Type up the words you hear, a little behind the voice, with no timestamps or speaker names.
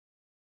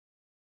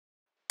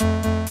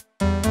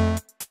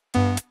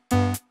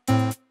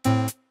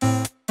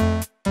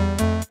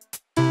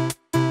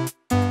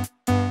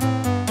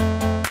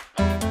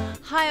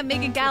Hi, I'm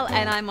Megan Gale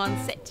and I'm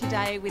on set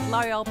today with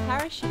L'Oreal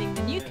Paris shooting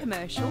the new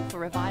commercial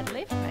for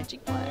Revitalift Magic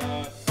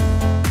Blur.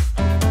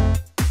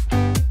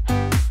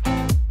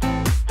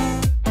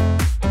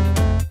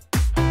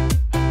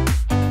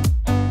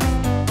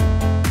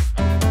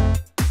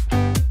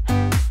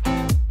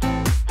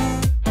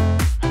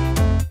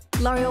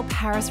 L'Oreal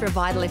Paris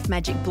Revitalift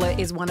Magic Blur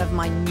is one of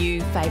my new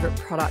favourite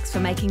products for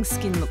making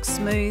skin look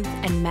smooth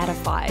and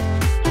mattified.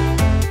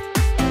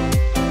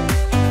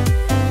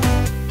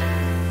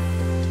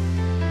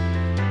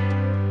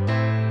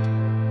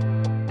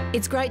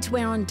 It's great to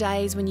wear on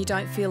days when you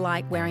don't feel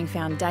like wearing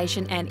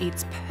foundation, and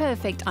it's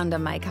perfect under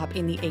makeup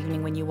in the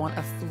evening when you want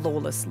a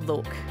flawless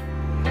look.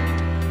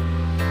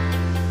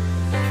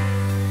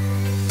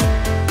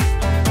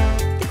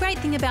 The great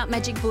thing about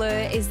Magic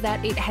Blur is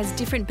that it has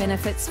different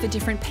benefits for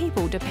different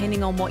people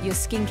depending on what your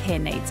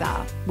skincare needs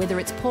are. Whether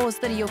it's pores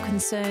that are your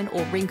concern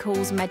or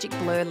wrinkles, Magic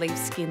Blur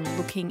leaves skin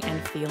looking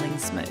and feeling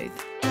smooth.